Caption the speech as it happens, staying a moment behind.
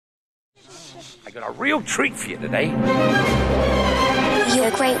I got a real treat for you today. You're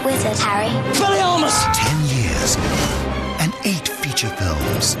a great wizard, Harry. 10 years and 8 feature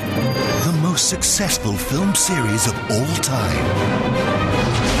films. The most successful film series of all time.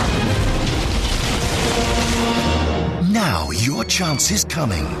 Now your chance is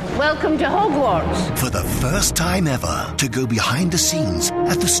coming. Welcome to Hogwarts. For the first time ever, to go behind the scenes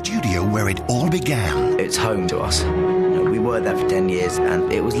at the studio where it all began. It's home to us. We were there for 10 years,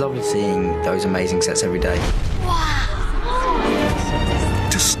 and it was lovely seeing those amazing sets every day.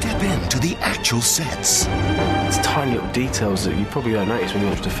 To step into the actual sets. It's tiny little details that you probably don't notice when you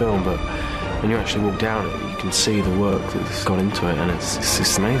watch the film, but when you actually walk down it, you can see the work that's gone into it, and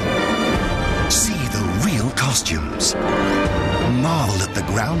it's amazing. See the real costumes. Marvel at the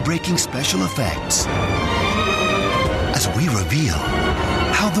groundbreaking special effects. As we reveal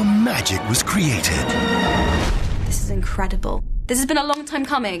how the magic was created. This is incredible. This has been a long time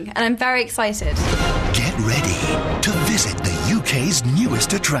coming, and I'm very excited. Get ready to visit the UK's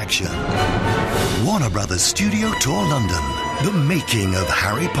newest attraction. Warner Brothers Studio Tour London. The making of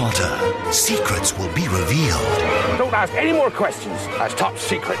Harry Potter. Secrets will be revealed. Don't ask any more questions. That's top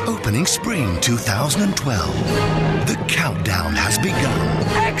secret. Opening spring 2012. The countdown has begun.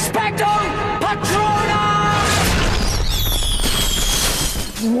 Expecto Patronum!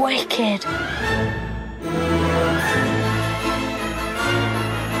 Wicked.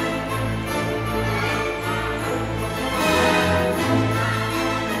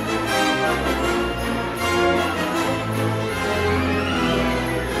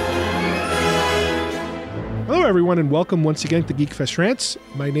 Hello, everyone, and welcome once again to Geekfest Rants.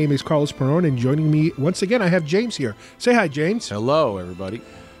 My name is Carlos Perron, and joining me once again, I have James here. Say hi, James. Hello, everybody.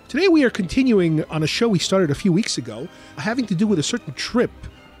 Today, we are continuing on a show we started a few weeks ago, having to do with a certain trip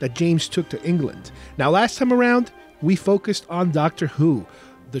that James took to England. Now, last time around, we focused on Doctor Who,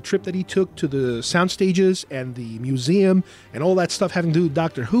 the trip that he took to the sound stages and the museum and all that stuff having to do with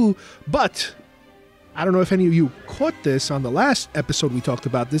Doctor Who, but I don't know if any of you caught this on the last episode we talked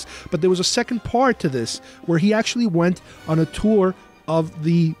about this, but there was a second part to this where he actually went on a tour of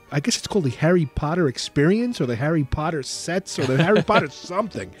the, I guess it's called the Harry Potter experience or the Harry Potter sets or the Harry Potter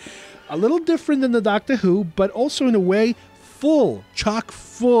something. A little different than the Doctor Who, but also in a way chock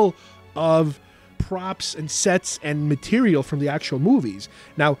full of props and sets and material from the actual movies.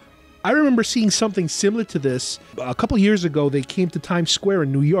 Now, I remember seeing something similar to this a couple years ago. They came to Times Square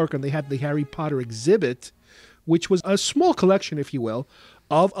in New York and they had the Harry Potter exhibit, which was a small collection, if you will,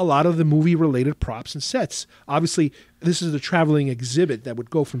 of a lot of the movie-related props and sets. Obviously, this is a traveling exhibit that would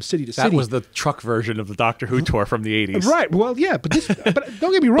go from city to city. That was the truck version of the Doctor Who tour from the 80s. Right. Well, yeah, but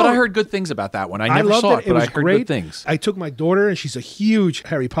don't get me wrong. But I heard good things about that one. I never saw it, but I heard great. good things. I took my daughter, and she's a huge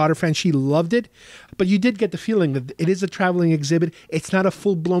Harry Potter fan. She loved it. But you did get the feeling that it is a traveling exhibit. It's not a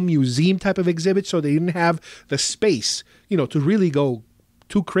full-blown museum type of exhibit, so they didn't have the space, to really go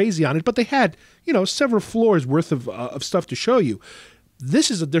too crazy on it. But they had, several floors worth of stuff to show you.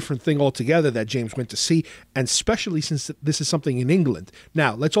 This is a different thing altogether that James went to see, and especially since this is something in England.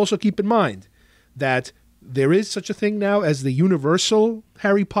 Now, let's also keep in mind that there is such a thing now as the Universal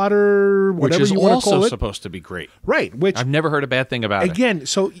Harry Potter, whatever you want to call it. Which is also supposed to be great. Right. Which I've never heard a bad thing about it. Again,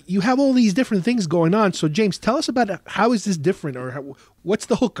 so you have all these different things going on. So, James, tell us about how is this different, or what's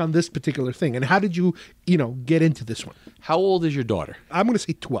the hook on this particular thing, and how did you, get into this one? How old is your daughter? I'm going to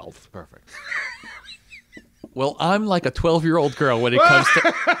say 12. Perfect. Well, I'm like a 12-year-old girl when it comes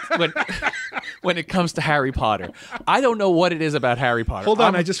to when it comes to Harry Potter. I don't know what it is about Harry Potter. Hold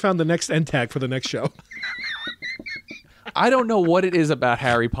on, I just found the next end tag for the next show. I don't know what it is about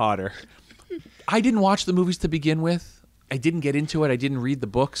Harry Potter. I didn't watch the movies to begin with. I didn't get into it. I didn't read the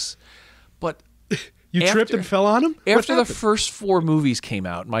books. But you tripped and fell on them? After the first 4 movies came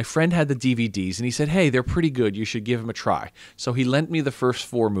out, my friend had the DVDs, and he said, hey, they're pretty good. You should give them a try. So he lent me the first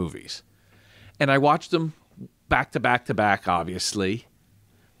 4 movies. And I watched them back to back to back, obviously,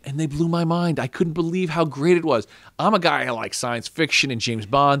 and they blew my mind. I couldn't believe how great it was. I'm a guy who likes science fiction and James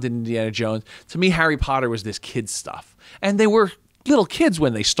Bond and Indiana Jones. To me, Harry Potter was this kid stuff. And they were little kids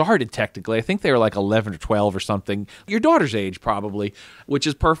when they started, technically. I think they were like 11 or 12 or something. Your daughter's age, probably, which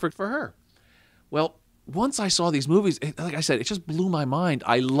is perfect for her. Well, once I saw these movies, like I said, it just blew my mind.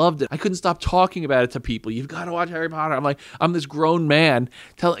 I loved it. I couldn't stop talking about it to people. You've got to watch Harry Potter. I'm like, I'm this grown man.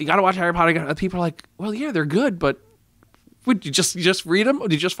 You got to watch Harry Potter. People are like, well, yeah, they're good, but would you just read them?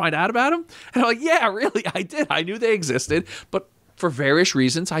 Did you just find out about them? And I'm like, yeah, really, I did. I knew they existed, but for various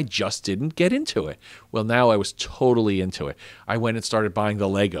reasons, I just didn't get into it. Well, now I was totally into it. I went and started buying the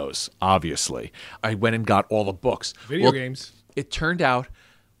Legos, obviously. I went and got all the books. Video games. It turned out,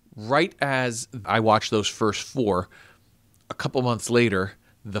 right as I watched those first 4, a couple months later,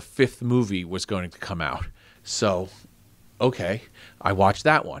 the 5th movie was going to come out. So, okay, I watched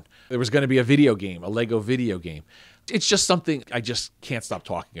that one. There was going to be a video game, a Lego video game. It's just something I just can't stop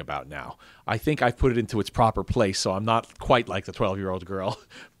talking about now. I think I've put it into its proper place, so I'm not quite like the 12-year-old girl,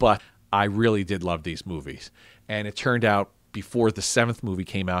 but I really did love these movies. And it turned out before the 7th movie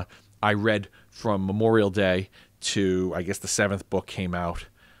came out, I read from Memorial Day to, I guess the 7th book came out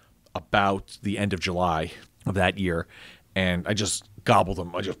about the end of July of that year. And I just gobbled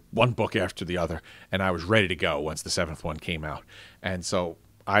them, just one book after the other. And I was ready to go once the 7th one came out. And so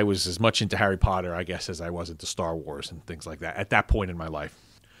I was as much into Harry Potter, I guess, as I was into Star Wars and things like that at that point in my life.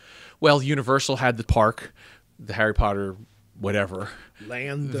 Well, Universal had the park, the Harry Potter whatever.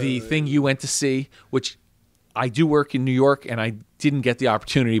 Land. The thing you went to see, which I do work in New York, and I didn't get the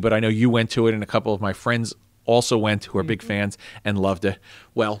opportunity, but I know you went to it, and a couple of my friends also went who are big fans and loved it.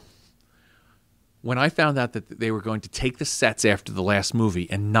 Well, when I found out that they were going to take the sets after the last movie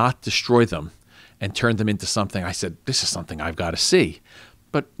and not destroy them and turn them into something, I said, this is something I've got to see.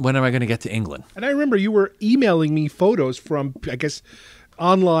 But when am I going to get to England? And I remember you were emailing me photos from, I guess,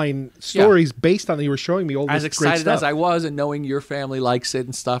 online stories based on that. You were showing me all this as great excited stuff. as I was, and knowing your family likes it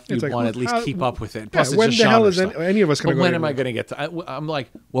and stuff, you like, want to at least keep up with it. Plus, Yeah, it's when just the hell genre is stuff. any of us going to But go? when am I going to get to? I'm like,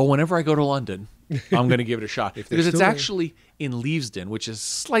 well, whenever I go to London, I'm going to give it a shot because it's still- actually in Leavesden, which is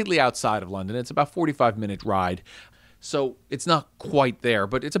slightly outside of London. It's about 45-minute ride. So it's not quite there,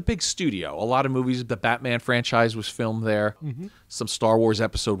 but it's a big studio. A lot of movies, the Batman franchise was filmed there, some Star Wars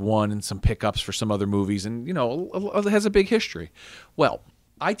Episode 1 and some pickups for some other movies, and, you know, it has a big history. Well,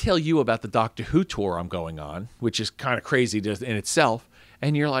 I tell you about the Doctor Who tour I'm going on, which is kind of crazy just in itself,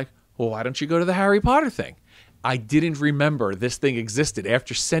 and you're like, well, why don't you go to the Harry Potter thing? I didn't remember this thing existed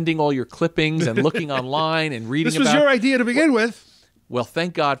after sending all your clippings and looking online and reading about it. This was your idea to begin with. Well,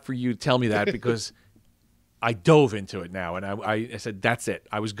 thank God for you to tell me that because I dove into it now, and I said, that's it.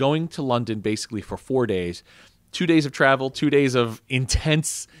 I was going to London basically for 4 days, 2 days of travel, 2 days of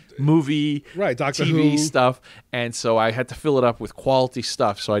intense movie, Doctor TV Who stuff, and so I had to fill it up with quality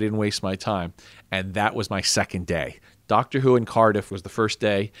stuff so I didn't waste my time. And that was my second day. Doctor Who in Cardiff was the first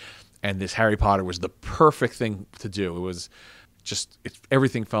day, and this Harry Potter was the perfect thing to do. It was just,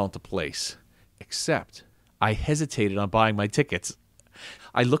 everything fell into place, except I hesitated on buying my tickets.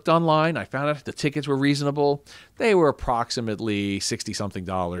 I looked online. I found out the tickets were reasonable. They were approximately $60-something,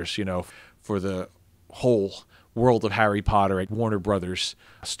 you know, for the whole world of Harry Potter at Warner Brothers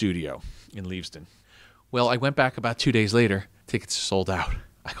studio in Leavesden. Well, I went back about 2 days later. Tickets are sold out.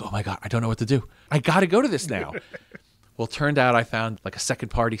 I go, oh my God, I don't know what to do. I got to go to this now. Well, it turned out I found like a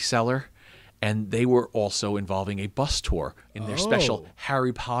second-party seller, and they were also involving a bus tour in their special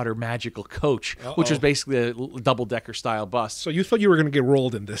Harry Potter magical coach, which was basically a double-decker style bus. So you thought you were going to get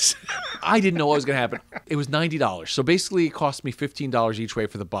rolled in this. I didn't know what was going to happen. It was $90. So basically it cost me $15 each way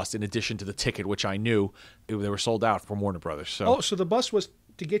for the bus in addition to the ticket, which I knew they were sold out from Warner Brothers. So So the bus was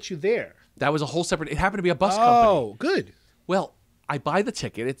to get you there. that was a whole separate, it happened to be a bus company. Oh, good. Well, I buy the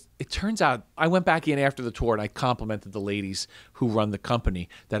ticket. It turns out I went back in after the tour and I complimented the ladies who run the company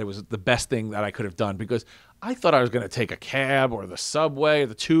that it was the best thing that I could have done because I thought I was going to take a cab or the subway or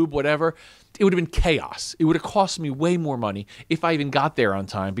the tube, whatever. It would have been chaos. It would have cost me way more money if I even got there on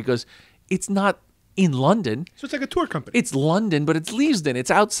time because it's not in London. So it's like a tour company. It's London, but it's Leavesden.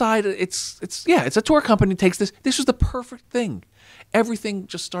 It's outside. It's a tour company takes this. This was the perfect thing. Everything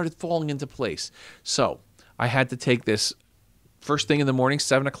just started falling into place. So I had to take this first thing in the morning,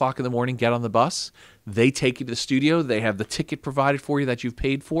 7 o'clock in the morning, get on the bus. They take you to the studio. They have the ticket provided for you that you've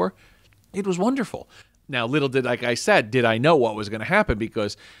paid for. It was wonderful. Now, like I said, did I know what was going to happen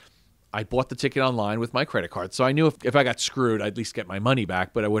because I bought the ticket online with my credit card. So I knew if I got screwed, I'd at least get my money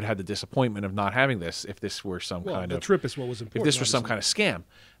back, but I would have had the disappointment of not having this if this were some kind of... the trip is what was important. If this were some kind of scam.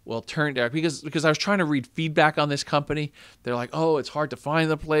 Well, it turned out, because I was trying to read feedback on this company, they're like, oh, it's hard to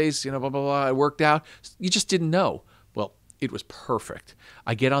find the place, blah, blah, blah. It worked out. You just didn't know. Well, it was perfect.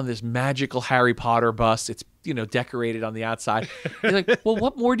 I get on this magical Harry Potter bus. It's, decorated on the outside. You're like, well,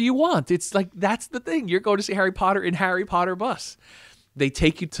 what more do you want? It's like, that's the thing. You're going to see Harry Potter in Harry Potter bus. They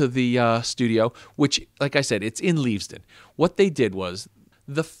take you to the studio, which, like I said, it's in Leavesden. What they did was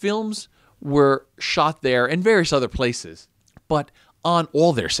the films were shot there and various other places, but on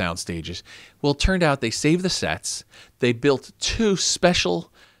all their sound stages. Well, it turned out they saved the sets. They built 2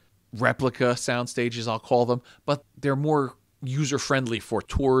 special replica sound stages, I'll call them, but they're more user-friendly for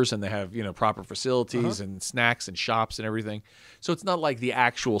tours, and they have, proper facilities and snacks and shops and everything. So it's not like the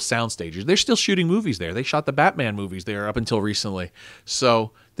actual sound stages. They're still shooting movies there. They shot the Batman movies there up until recently.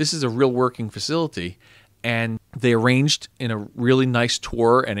 So this is a real working facility, and they arranged in a really nice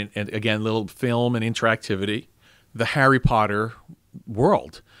tour and again, little film and interactivity, the Harry Potter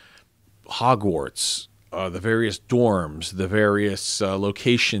world. Hogwarts, the various dorms, the various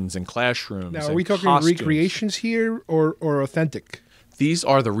locations and classrooms. Now, are and we talking costumes. recreations here or authentic? These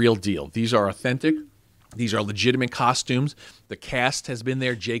are the real deal. These are authentic. These are legitimate costumes. The cast has been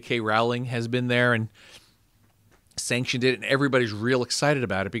there. J.K. Rowling has been there and sanctioned it, and everybody's real excited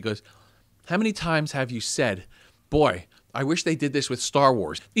about it because how many times have you said, boy, I wish they did this with Star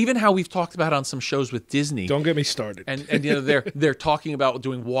Wars. Even how we've talked about on some shows with Disney. Don't get me started. And you know they're talking about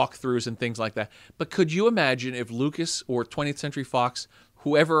doing walkthroughs and things like that. But could you imagine if Lucas or 20th Century Fox,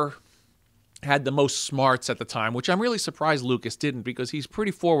 whoever had the most smarts at the time, which I'm really surprised Lucas didn't because he's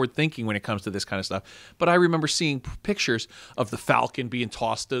pretty forward thinking when it comes to this kind of stuff. But I remember seeing pictures of the Falcon being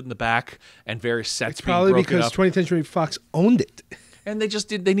tossed in the back and various sets It's being probably broken because up. 20th Century Fox owned it. And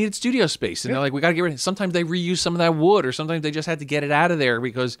they needed studio space. And they're like, we got to get rid of it. Sometimes they reuse some of that wood, or sometimes they just had to get it out of there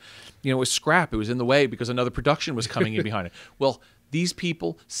because, you know, it was scrap. It was in the way because another production was coming in behind it. Well, these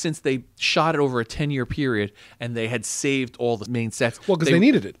people, since they shot it over a 10-year period and they had saved all the main sets. Well, because they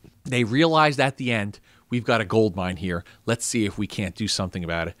needed it. They realized at the end, we've got a gold mine here. Let's see if we can't do something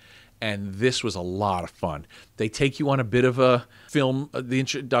about it. And this was a lot of fun. They take you on a bit of a film. The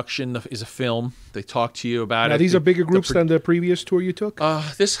introduction is a film. They talk to you about it. Now, these are bigger groups than the previous tour you took?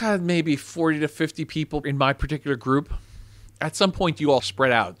 This had maybe 40 to 50 people in my particular group. At some point, you all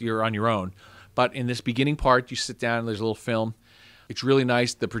spread out. You're on your own. But in this beginning part, you sit down and there's a little film. It's really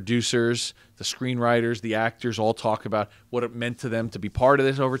nice. The producers, the screenwriters, the actors all talk about what it meant to them to be part of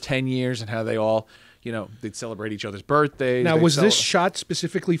this over 10 years and how they all, you know, they'd celebrate each other's birthdays. Now, was this shot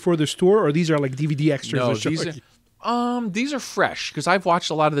specifically for this tour, or these are like DVD extras? No, these are fresh because I've watched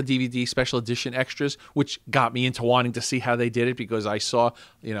a lot of the DVD special edition extras, which got me into wanting to see how they did it because I saw,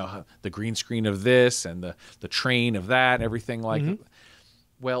 you know, the green screen of this and the train of that and everything like that.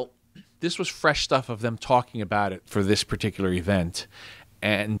 Well, this was fresh stuff of them talking about it for this particular event.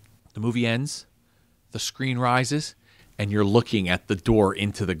 And the movie ends, the screen rises, and you're looking at the door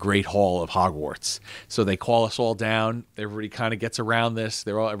into the Great Hall of Hogwarts. So they call us all down. Everybody kind of gets around this.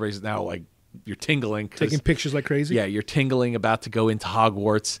 Everybody's now like, you're tingling. Taking pictures like crazy? Yeah, you're tingling about to go into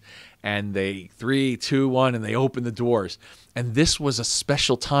Hogwarts. And 3, 2, 1, and they open the doors. And this was a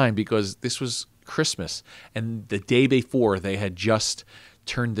special time because this was Christmas. And the day before, they had just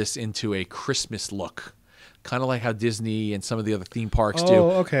turned this into a Christmas look. Kind of like how Disney and some of the other theme parks do.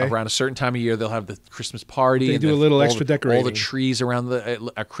 Okay. Around a certain time of year, they'll have the Christmas party. They do a little extra decorating. All the trees around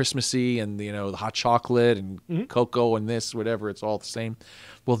are Christmassy, and you know the hot chocolate and cocoa and this, whatever. It's all the same.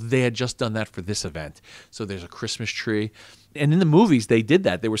 Well, they had just done that for this event. So there's a Christmas tree. And in the movies, they did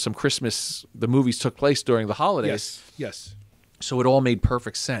that. There were some the movies took place during the holidays. Yes. So it all made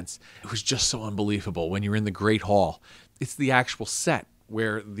perfect sense. It was just so unbelievable when you're in the Great Hall. It's the actual set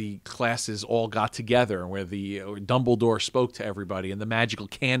where the classes all got together and where the Dumbledore spoke to everybody and the magical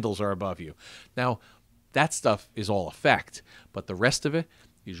candles are above you. Now, that stuff is all effect, but the rest of it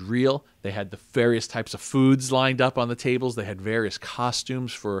is real. They had the various types of foods lined up on the tables. They had various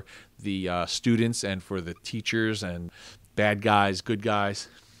costumes for the students and for the teachers and bad guys, good guys.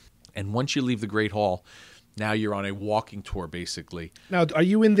 And once you leave the Great Hall, now you're on a walking tour, basically. Now, are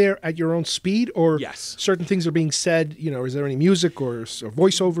you in there at your own speed, or yes, certain things are being said? You know, is there any music or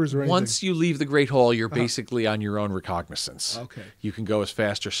voiceovers or anything? Once you leave the Great Hall, you're basically on your own recognizance. Okay. You can go as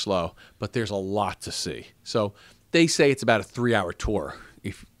fast or slow, but there's a lot to see. So they say it's about a 3-hour tour.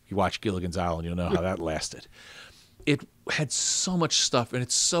 If you watch Gilligan's Island, you'll know how that lasted. It had so much stuff, and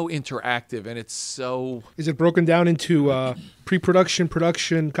it's so interactive, and it's so... Is it broken down into pre-production,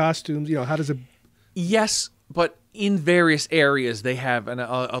 production, costumes? You know, how does it... Yes, but in various areas they have, and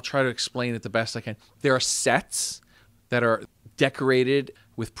I'll try to explain it the best I can. There are sets that are decorated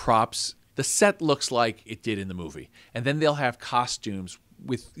with props. The set looks like it did in the movie. And then they'll have costumes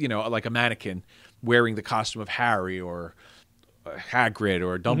with, you know, like a mannequin wearing the costume of Harry or Hagrid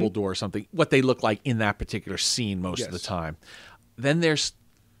or Dumbledore or something, what they look like in that particular scene most of the time. Then there's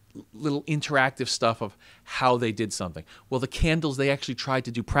little interactive stuff of how they did something. Well, the candles, they actually tried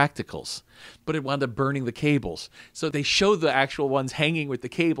to do practicals, but it wound up burning the cables. So they showed the actual ones hanging with the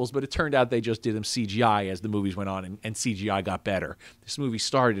cables, but it turned out they just did them CGI as the movies went on, and CGI got better. This movie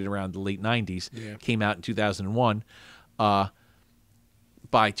started around the late 90s, came out in 2001.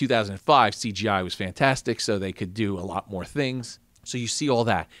 By 2005, CGI was fantastic, so they could do a lot more things. So you see all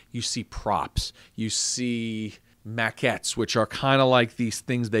that. You see props. You see maquettes, which are kind of like these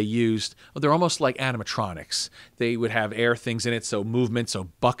things they used. They're almost like animatronics. They would have air things in it, so movement. So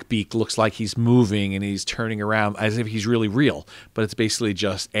Buckbeak looks like he's moving and he's turning around as if he's really real, but it's basically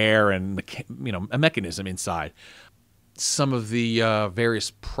just air and, you know, a mechanism inside. Some of the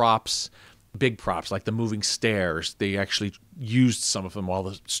various props big props, like the moving stairs. They actually used some of them while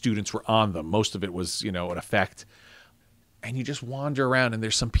the students were on them. Most of it was, an effect. And you just wander around, and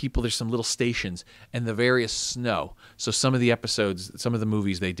there's some people, there's some little stations, and the various snow. So some of the episodes, some of the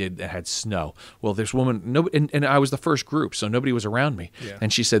movies they did that had snow. Well, there's woman, and I was the first group, so nobody was around me. Yeah.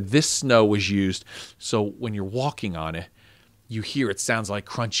 And she said this snow was used, so when you're walking on it, you hear it sounds like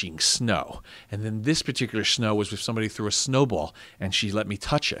crunching snow. And then this particular snow was if somebody threw a snowball, and she let me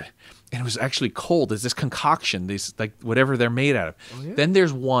touch it. And it was actually cold. There's this concoction, these like whatever they're made out of. Oh, yeah? Then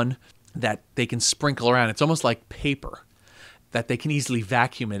there's one that they can sprinkle around. It's almost like paper, that they can easily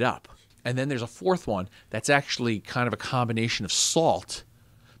vacuum it up. And then there's a fourth one that's actually kind of a combination of salt,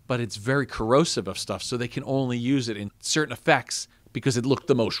 but it's very corrosive of stuff, so they can only use it in certain effects because it looked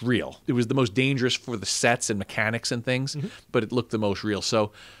the most real. It was the most dangerous for the sets and mechanics and things, but it looked the most real.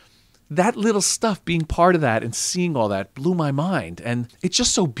 So that little stuff, being part of that and seeing all that, blew my mind. And it's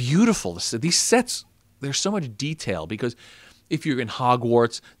just so beautiful. These sets, there's so much detail because if you're in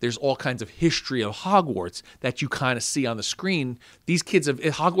Hogwarts, there's all kinds of history of Hogwarts that you kind of see on the screen. These kids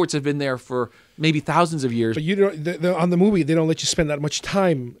Hogwarts have been there for maybe thousands of years. But you don't, on the movie, they don't let you spend that much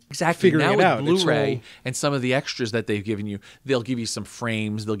time figuring now it with out. Blu-ray and some of the extras that they've given you, they'll give you some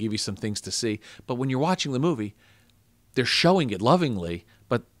frames, they'll give you some things to see. But when you're watching the movie, they're showing it lovingly,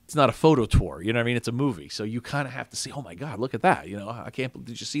 but it's not a photo tour. You know what I mean? It's a movie. So you kind of have to see, oh my God, look at that. I can't believe,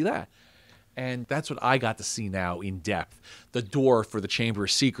 did you see that? And that's what I got to see now in depth. The door for the Chamber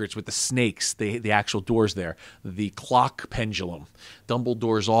of Secrets with the snakes, the actual doors there. The clock pendulum.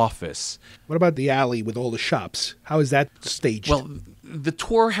 Dumbledore's office. What about the alley with all the shops? How is that staged? Well, the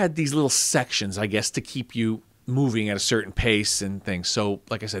tour had these little sections, I guess, to keep you moving at a certain pace and things. So,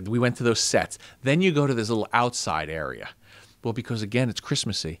 like I said, we went to those sets. Then you go to this little outside area. Well, because, again, it's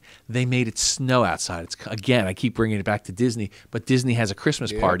Christmassy. They made it snow outside. Again, I keep bringing it back to Disney, but Disney has a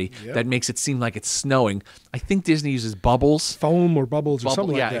Christmas party that makes it seem like it's snowing. I think Disney uses bubbles. Foam or bubbles or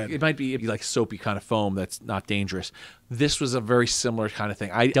something like that. Yeah, it might be like soapy kind of foam that's not dangerous. This was a very similar kind of thing.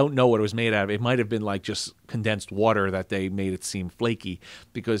 I don't know what it was made out of. It might have been like just condensed water that they made it seem flaky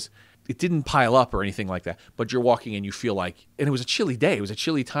because it didn't pile up or anything like that. But you're walking and you feel like, and it was a chilly day. It was a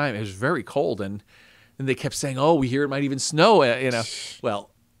chilly time. It was very cold, and they kept saying, oh, we hear it might even snow, Well,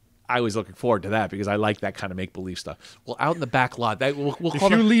 I was looking forward to that because I like that kind of make-believe stuff. Well, out in the back lot, we'll if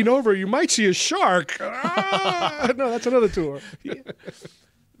you lean over, you might see a shark. No, that's another tour.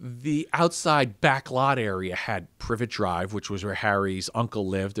 The outside back lot area had Privet Drive, which was where Harry's uncle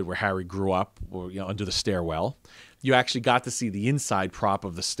lived and where Harry grew up, under the stairwell. You actually got to see the inside prop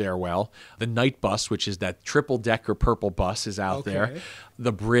of the stairwell. The night bus, which is that triple-decker purple bus, is out there.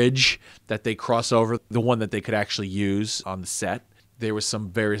 The bridge that they cross over, the one that they could actually use on the set. There was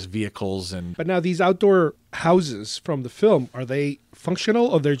some various vehicles. But now these outdoor houses from the film, are they functional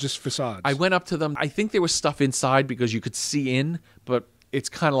or they're just facades? I went up to them. I think there was stuff inside because you could see in, but it's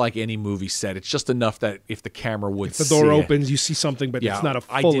kind of like any movie set. It's just enough that if the camera would see the door opens, you see something, but it's not a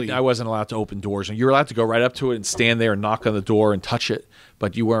fully... I wasn't allowed to open doors. And you were allowed to go right up to it and stand there and knock on the door and touch it,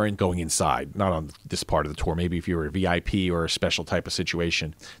 but you weren't going inside, not on this part of the tour. Maybe if you were a VIP or a special type of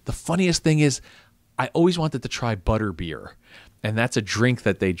situation. The funniest thing is I always wanted to try butterbeer. And that's a drink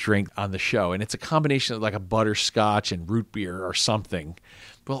that they drink on the show. And it's a combination of like a butterscotch and root beer or something.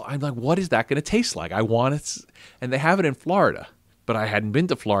 Well, I'm like, what is that going to taste like? I want it. And they have it in Florida. But I hadn't been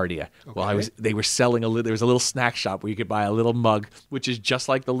to Florida yet. Okay. Well, they were selling there was a little snack shop where you could buy a little mug, which is just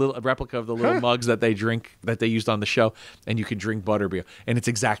like the little replica of the little mugs that they drink, that they used on the show, and you can drink butterbeer. And it's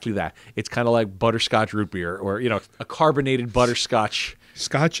exactly that. It's kind of like butterscotch root beer or, a carbonated butterscotch.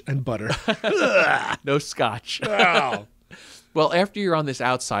 Scotch and butter. No scotch. Oh. Well, after you're on this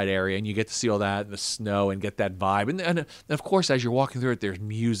outside area and you get to see all that, the snow, and get that vibe, and of course, as you're walking through it, there's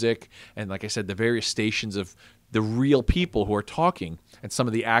music, and like I said, the various stations of the real people who are talking, and some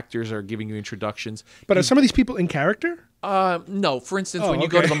of the actors are giving you introductions. But are some of these people in character? No. For instance, when you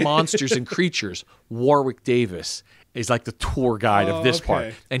go to the Monsters and Creatures, Warwick Davis is like the tour guide of this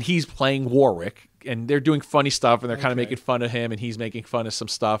part, and he's playing Warwick. And they're doing funny stuff, and they're kind of making fun of him, and he's making fun of some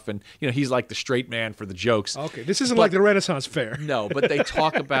stuff, and he's like the straight man for the jokes. Okay, this isn't like the Renaissance Fair. No, but they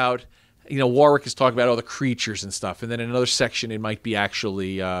talk about, Warwick is talking about all the creatures and stuff, and then in another section it might be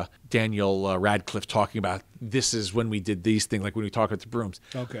actually Daniel Radcliffe talking about this is when we did these things, like when we talk about the brooms.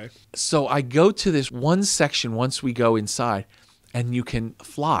 Okay. So I go to this one section once we go inside, and you can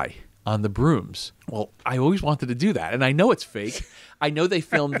fly on the brooms. Well, I always wanted to do that, and I know it's fake. I know they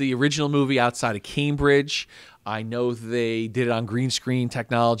filmed the original movie outside of Cambridge. I know they did it on green screen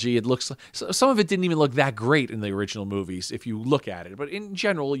technology. It looks some of it didn't even look that great in the original movies if you look at it, but in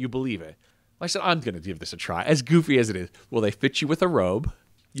general, you believe it. I said, I'm going to give this a try, as goofy as it is. Well, they fit you with a robe.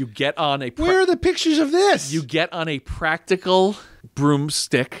 You get on a... Where are the pictures of this? You get on a practical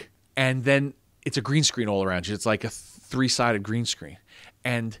broomstick, and then it's a green screen all around you. It's like a 3-sided green screen.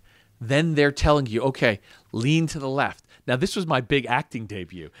 And then they're telling you, okay, lean to the left. Now, this was my big acting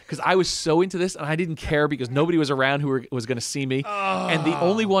debut because I was so into this and I didn't care because nobody was around who was going to see me. Oh. And the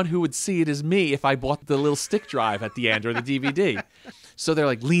only one who would see it is me if I bought the little stick drive at the end or the DVD. So they're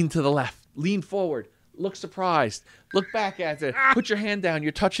like, lean to the left, lean forward, look surprised, look back at it, put your hand down,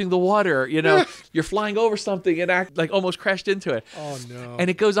 you're touching the water, you're flying over something and act like almost crashed into it. Oh, no. And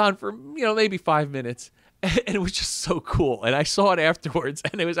it goes on for, maybe 5 minutes. And it was just so cool. And I saw it afterwards,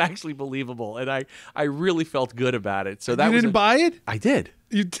 and it was actually believable. And I really felt good about it. So you didn't buy it? I did.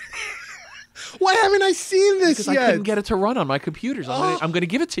 Why haven't I seen this because yet? I couldn't get it to run on my computers. I'm going to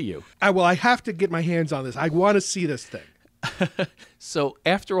give it to you. I have to get my hands on this. I want to see this thing. So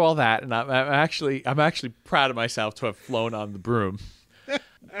after all that, and I'm actually proud of myself to have flown on the broom.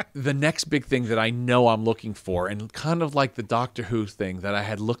 The next big thing that I know I'm looking for, and kind of like the Doctor Who thing that I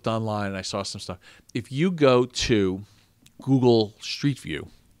had looked online and I saw some stuff. If you go to Google Street View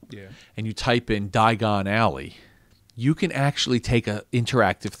and you type in Diagon Alley, you can actually take an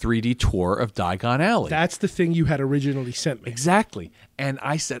interactive 3D tour of Diagon Alley. That's the thing you had originally sent me. Exactly. And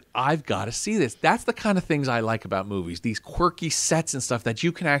I said, I've got to see this. That's the kind of things I like about movies, these quirky sets and stuff that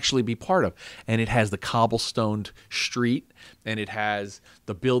you can actually be part of. And it has the cobblestoned street, and it has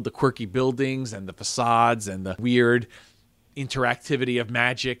the quirky buildings and the facades and the weird interactivity of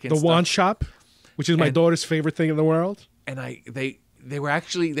magic and the stuff. wand shop, which is my daughter's favorite thing in the world. And they were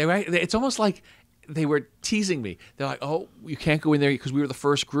it's almost like they were teasing me. They're like, "Oh, you can't go in there because we were the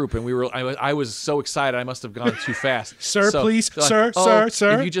first group, and I was so excited. I must have gone too fast." Sir, please, like,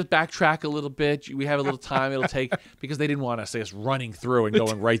 sir. If you just backtrack a little bit, we have a little time. It'll take because they didn't want to say us running through and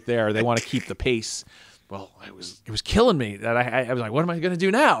going right there. They want to keep the pace. Well, it was killing me that I was like, "What am I going to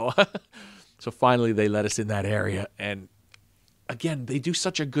do now?" So finally, they let us in that area, and again, they do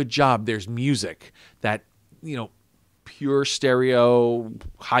such a good job. There's music that pure stereo,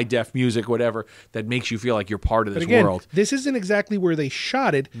 high-def music, whatever, that makes you feel like you're part of this world. This isn't exactly where they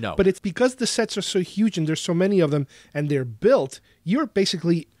shot it, no. But it's because the sets are so huge and there's so many of them and they're built, you're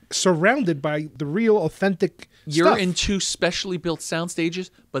basically surrounded by the real, authentic You're stuff. in 2 specially built sound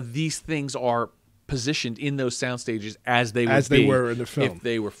stages, but these things are positioned in those sound stages as they were in the film. If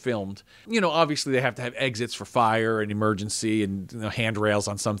they were filmed. Obviously they have to have exits for fire and emergency and handrails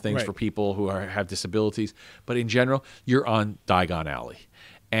on some things for people who have disabilities. But in general, you're on Diagon Alley.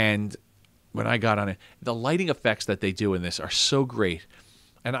 And when I got on it, the lighting effects that they do in this are so great.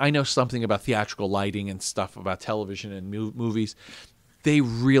 And I know something about theatrical lighting and stuff about television and movies. They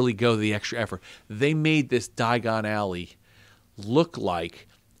really go the extra effort. They made this Diagon Alley look like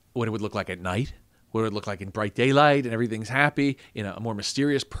what it would look like at night, what it would look like in bright daylight and everything's happy, in a more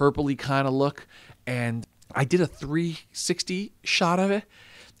mysterious purpley kind of look. And I did a 360 shot of it,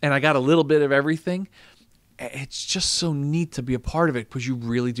 and I got a little bit of everything. It's just so neat to be a part of it because you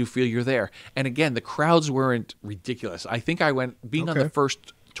really do feel you're there. And again, the crowds weren't ridiculous. I think I went, being on the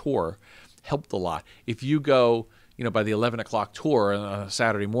first tour helped a lot. If you go, by the 11 o'clock tour on a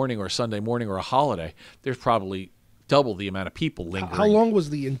Saturday morning or a Sunday morning or a holiday, there's probably double the amount of people lingering. How long was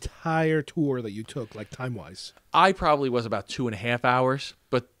the entire tour that you took, like time-wise? I probably was about 2.5 hours,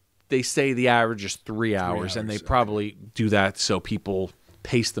 but they say the average is 3 hours, and they probably do that so people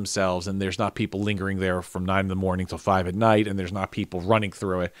pace themselves, and there's not people lingering there from 9 in the morning till 5 at night, and there's not people running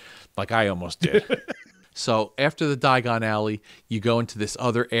through it like I almost did. So after the Diagon Alley, you go into this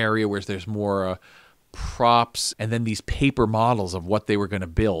other area where there's more props and then these paper models of what they were going to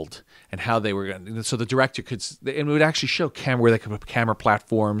build and how they were going to. So the director could, and it would actually show where they could put camera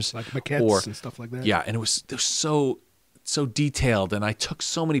platforms, like maquettes and stuff like that. Yeah, and it was so detailed, and I took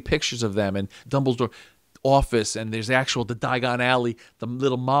so many pictures of them and Dumbledore office, and there's the Diagon Alley, the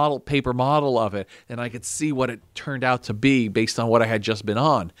little paper model of it, and I could see what it turned out to be based on what I had just been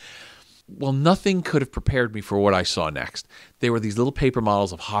on. Well, nothing could have prepared me for what I saw next. There were these little paper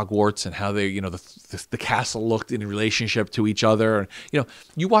models of Hogwarts and how they, the castle looked in relationship to each other. And,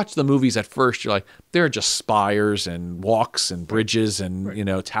 you watch the movies at first, you're like, they're just spires and walks and bridges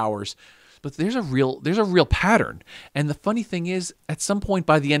and, towers. But there's a real pattern. And the funny thing is, at some point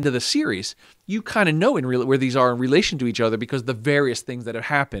by the end of the series, you kind of know where these are in relation to each other because the various things that have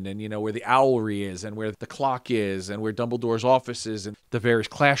happened, and where the owlry is, and where the clock is, and where Dumbledore's office is, and the various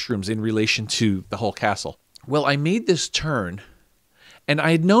classrooms in relation to the whole castle. Well, I made this turn, And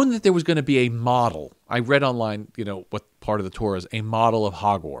I had known that there was going to be a model. I read online, what part of the tour is a model of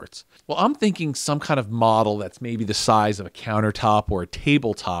Hogwarts. Well, I'm thinking some kind of model that's maybe the size of a countertop or a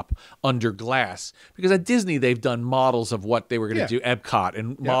tabletop under glass. Because at Disney, they've done models of what they were going to do, Epcot,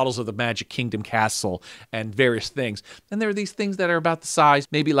 and models of the Magic Kingdom castle and various things. And there are these things that are about the size,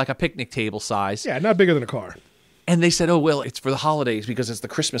 maybe like a picnic table size. Yeah, not bigger than a car. And they said, oh, well, it's for the holidays because it's the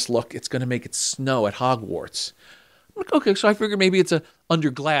Christmas look. It's going to make it snow at Hogwarts. I'm like, okay, so I figured maybe it's under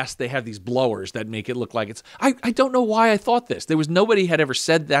glass. They have these blowers that make it look like it's. I don't know why I thought this. There was nobody had ever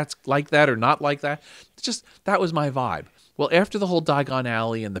said that's like that or not like that. It's just that was my vibe. Well, after the whole Diagon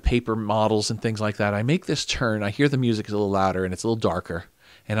Alley and the paper models and things like that, I make this turn. I hear the music is a little louder and it's a little darker,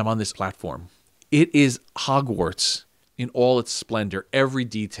 and I'm on this platform. It is Hogwarts in all its splendor, every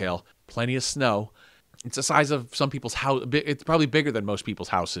detail, plenty of snow. It's the size of some people's house. It's probably bigger than most people's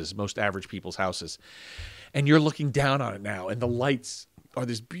houses, most average people's houses. And you're looking down on it now, and the lights are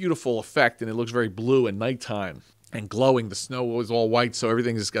this beautiful effect, and it looks very blue at nighttime and glowing. The snow was all white, so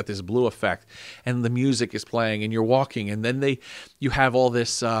everything has got this blue effect. And the music is playing, and you're walking, and then you have all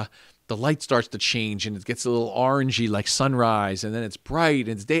this. The light starts to change, and it gets a little orangey, like sunrise, and then it's bright,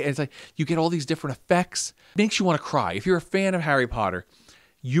 and it's day. And it's like you get all these different effects. It makes you want to cry. If you're a fan of Harry Potter,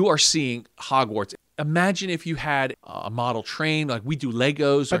 you are seeing Hogwarts. Imagine if you had a model train, like we do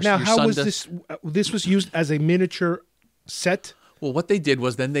Legos. But now, how was this? This was used as a miniature set? Well, what they did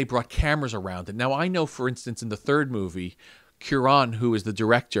was then they brought cameras around it. Now, I know, for instance, in the third movie, Cuarón, who is the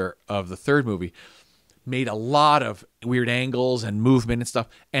director of the third movie, made a lot of weird angles and movement and stuff.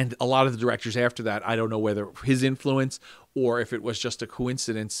 And a lot of the directors after that, I don't know whether his influence or if it was just a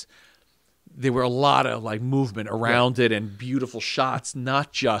coincidence, there were a lot of like movement around it and beautiful shots,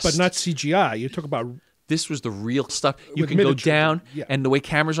 not just. But not CGI. You talk about. This was the real stuff. You can go down, and the way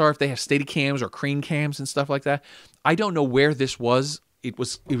cameras are, if they have steady cams or crane cams and stuff like that. I don't know where this was. It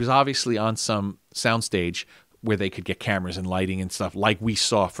was obviously on some soundstage where they could get cameras and lighting and stuff like we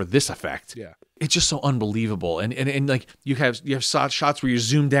saw for this effect. Yeah. It's just so unbelievable. And like you have shots where you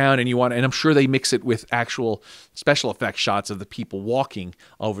zoom down and and I'm sure they mix it with actual special effects shots of the people walking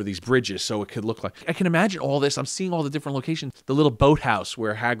over these bridges so it could look like. I can imagine all this. I'm seeing all the different locations. The little boathouse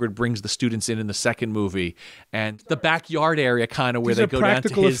where Hagrid brings the students in the second movie, and the backyard area kind of where they go down to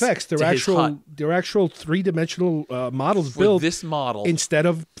his practical effects. They're actual three-dimensional models for built this model instead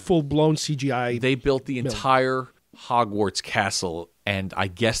of full-blown CGI. They built the entire Hogwarts castle, and I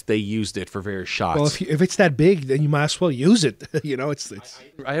guess they used it for various shots. Well, if it's that big, then you might as well use it. It's.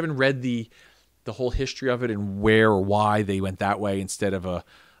 I haven't read the whole history of it and where or why they went that way instead of a.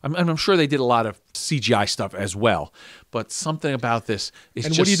 I'm sure they did a lot of CGI stuff as well, but something about this is.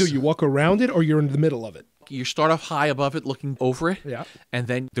 And just, what do you do? You walk around it, or you're in the middle of it? You start off high above it, looking over it, and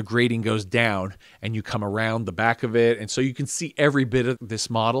then the grading goes down, and you come around the back of it, and so you can see every bit of this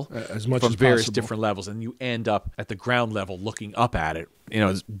model as much from as various possible. different levels, and you end up at the ground level looking up at it.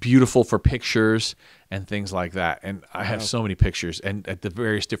 It's beautiful for pictures and things like that. And I have so many pictures and at the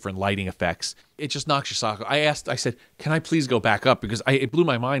various different lighting effects. It just knocks your sock off. I said, can I please go back up? Because it blew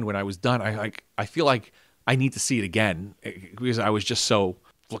my mind when I was done. I feel like I need to see it again because I was just so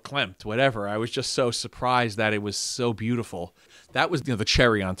verklempt, whatever. I was just so surprised that it was so beautiful. That was the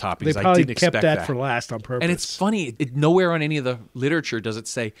cherry on top because they probably I didn't expect kept that for last on purpose. And it's funny, nowhere on any of the literature does it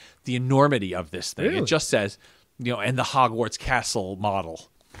say the enormity of this thing. Really? It just says, and the Hogwarts castle model.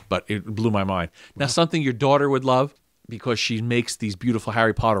 But it blew my mind. Now, something your daughter would love because she makes these beautiful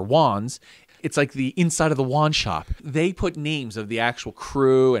Harry Potter wands. It's like the inside of the wand shop. They put names of the actual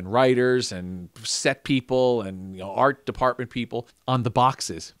crew and writers and set people and art department people on the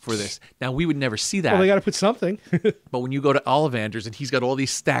boxes for this. Now, we would never see that. Well, they got to put something. But when you go to Ollivander's and he's got all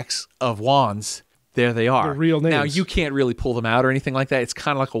these stacks of wands, there they are. The real names. Now, you can't really pull them out or anything like that. It's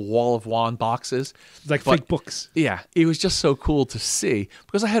kind of like a wall of wand boxes. Like fake books. Yeah. It was just so cool to see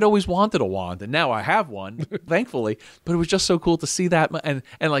because I had always wanted a wand and now I have one, thankfully. But it was just so cool to see that. And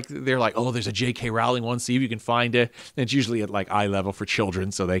like they're like, oh, there's a J.K. Rowling one. See if you can find it. And it's usually at like eye level for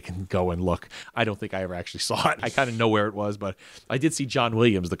children so they can go and look. I don't think I ever actually saw it. I kind of know where it was, but I did see John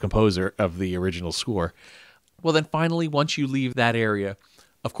Williams, the composer of the original score. Well, then finally, once you leave that area,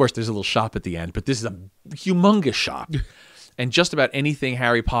 of course, there's a little shop at the end, but this is a humongous shop. And just about anything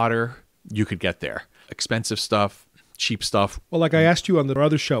Harry Potter, you could get there. Expensive stuff, cheap stuff. Well, like I asked you on the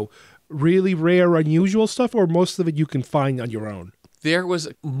other show, really rare, unusual stuff, or most of it you can find on your own? There was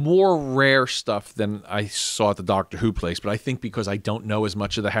more rare stuff than I saw at the Doctor Who place, but I think because I don't know as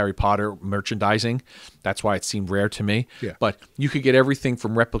much of the Harry Potter merchandising, that's why it seemed rare to me. Yeah. But you could get everything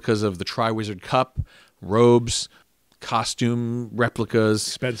from replicas of the Triwizard Cup, robes, costume replicas.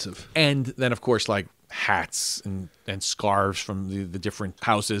 Expensive. And then, of course, like hats and scarves from the different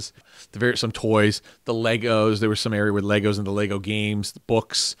houses, some toys, the Legos. There was some area with Legos and the Lego games, the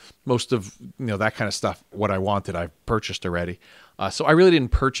books, most of that kind of stuff. What I wanted, I've purchased already. So I really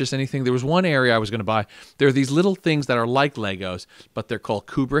didn't purchase anything. There was one area I was going to buy. There are these little things that are like Legos, but they're called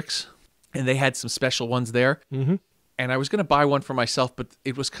Kubricks, and they had some special ones there. Mm-hmm. And I was going to buy one for myself, but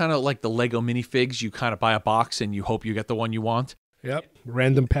it was kind of like the Lego minifigs. You kind of buy a box and you hope you get the one you want. Yep.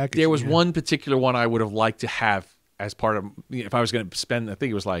 Random package. There was one particular one I would have liked to have as part of, if I was going to spend, I think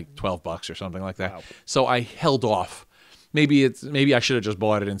it was like $12 or something like that. Wow. So I held off. Maybe I should have just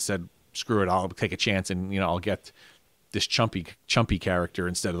bought it and said, screw it, I'll take a chance and I'll get this chumpy character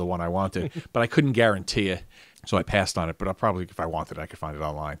instead of the one I wanted. But I couldn't guarantee it. So I passed on it, but I'll probably, if I wanted, I could find it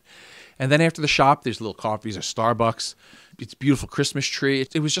online. And then after the shop, there's little coffees, a Starbucks. It's a beautiful Christmas tree.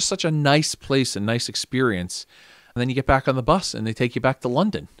 It was just such a nice place, a nice experience. And then you get back on the bus and they take you back to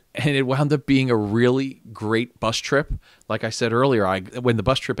London. And it wound up being a really great bus trip. Like I said earlier, when the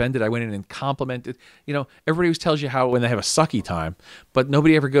bus trip ended, I went in and complimented. Everybody always tells you how when they have a sucky time, but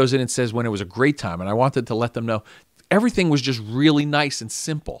nobody ever goes in and says when it was a great time. And I wanted to let them know everything was just really nice and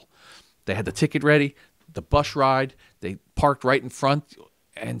simple. They had the ticket ready, the bus ride, they parked right in front.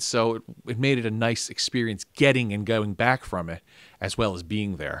 And so it made it a nice experience getting and going back from it, as well as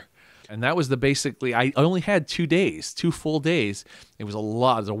being there. And that was basically, I only had 2 days, 2 full days. It was a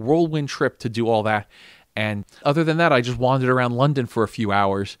lot. It was a whirlwind trip to do all that. And other than that, I just wandered around London for a few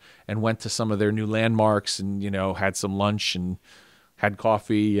hours and went to some of their new landmarks and, had some lunch and had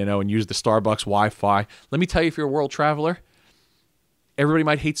coffee, and used the Starbucks Wi-Fi. Let me tell you, if you're a world traveler, everybody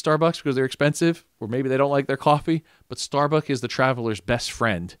might hate Starbucks because they're expensive, or maybe they don't like their coffee, but Starbucks is the traveler's best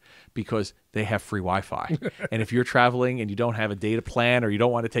friend because they have free Wi-Fi. And if you're traveling and you don't have a data plan, or you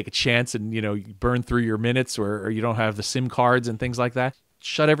don't want to take a chance and you burn through your minutes, or you don't have the SIM cards and things like that,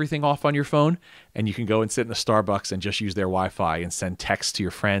 shut everything off on your phone and you can go and sit in a Starbucks and just use their Wi-Fi and send texts to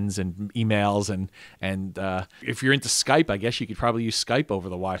your friends and emails. And if you're into Skype, I guess you could probably use Skype over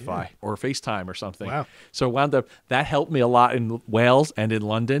the Wi-Fi or FaceTime or something. Wow. So it wound up, that helped me a lot in Wales and in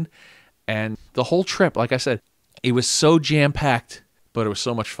London. And the whole trip, like I said, it was so jam-packed, but it was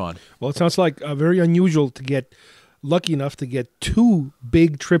so much fun. Well, it sounds like very unusual to get lucky enough to get 2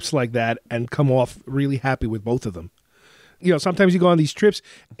 big trips like that and come off really happy with both of them. Sometimes you go on these trips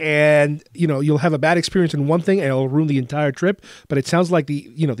and, you'll have a bad experience in one thing and it'll ruin the entire trip. But it sounds like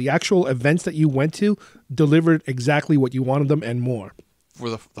the actual events that you went to delivered exactly what you wanted them and more. For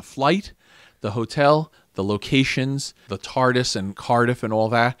the flight, the hotel, the locations, the TARDIS and Cardiff and all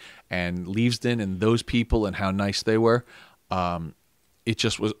that, and Leavesden and those people and how nice they were,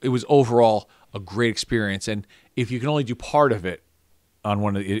 it was overall a great experience. And if you can only do part of it,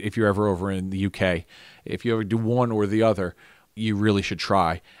 if you're ever over in the UK, if you ever do one or the other, you really should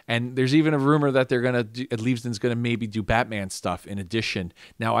try. And there's even a rumor that they're going to, Leavesden's going to maybe do Batman stuff in addition.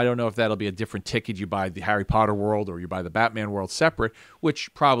 Now, I don't know if that'll be a different ticket. You buy the Harry Potter world or you buy the Batman world separate,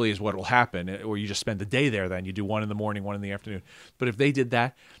 which probably is what will happen. Or you just spend the day there then. You do one in the morning, one in the afternoon. But if they did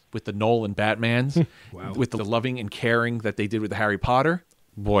that with the Nolan Batmans, wow, with the loving and caring that they did with the Harry Potter,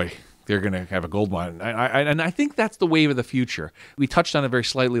 boy, they're going to have a gold mine. And I think that's the wave of the future. We touched on it very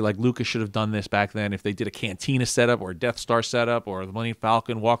slightly, like Lucas should have done this back then. If they did a Cantina setup or a Death Star setup or the Millennium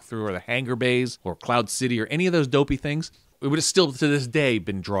Falcon walkthrough or the Hangar Bays or Cloud City or any of those dopey things, it would have still to this day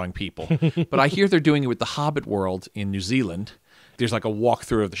been drawing people. But I hear they're doing it with the Hobbit world in New Zealand. There's like a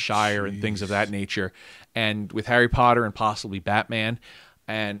walkthrough of the Shire and things of that nature. And with Harry Potter and possibly Batman.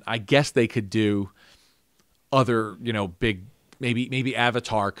 And I guess they could do other, big... Maybe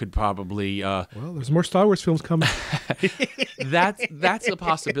Avatar could probably... well, there's more Star Wars films coming. That's a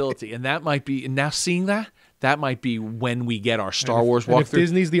possibility. And that might be... And now seeing that might be when we get our Star Wars walkthrough. If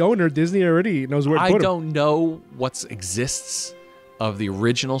Disney's the owner, Disney already knows where to put them. I don't know what exists of the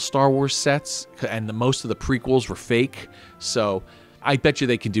original Star Wars sets, and most of the prequels were fake. So I bet you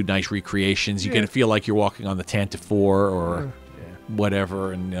they can do nice recreations. You're going to feel like you're walking on the Tantive or...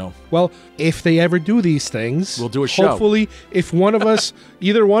 whatever, and Well, if they ever do these things, we'll do a show. Hopefully, if one of us,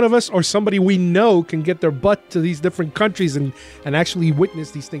 either one of us or somebody we know can get their butt to these different countries and actually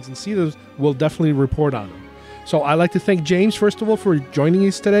witness these things and see those, we'll definitely report on them. So I'd like to thank James, first of all, for joining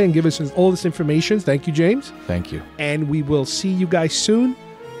us today and giving us all this information. Thank you, James. Thank you. And we will see you guys soon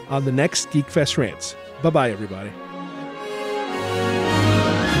on the next Geekfest Rants. Bye-bye, everybody.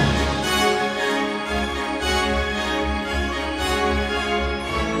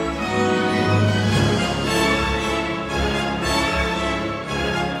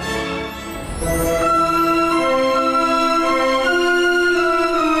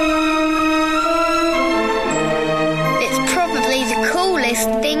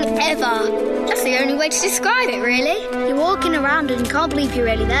 Thing ever. Just the only way to describe it, really. You're walking around and you can't believe you're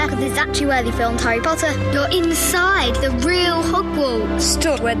really there, because it's actually where they filmed Harry Potter. You're inside the real Hogwarts.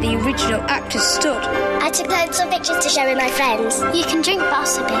 Stood where the original actors stood. I took loads of pictures to show with my friends. You can drink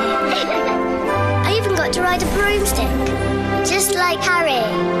Bossa beer. I even got to ride a broomstick, just like Harry.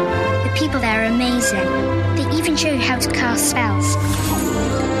 The people there are amazing. They even show you how to cast spells.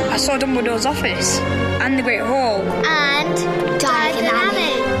 I saw Dumbledore's office and the Great Hall. And Diagon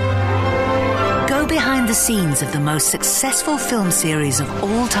Alley. Go behind the scenes of the most successful film series of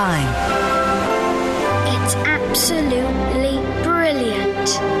all time. It's absolutely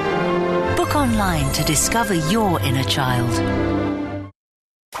brilliant. Book online to discover your inner child.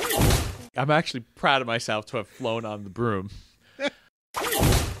 I'm actually proud of myself to have flown on the broom.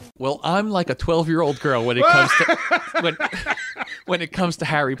 Well, I'm like a 12-year-old girl when it comes to when it comes to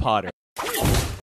Harry Potter.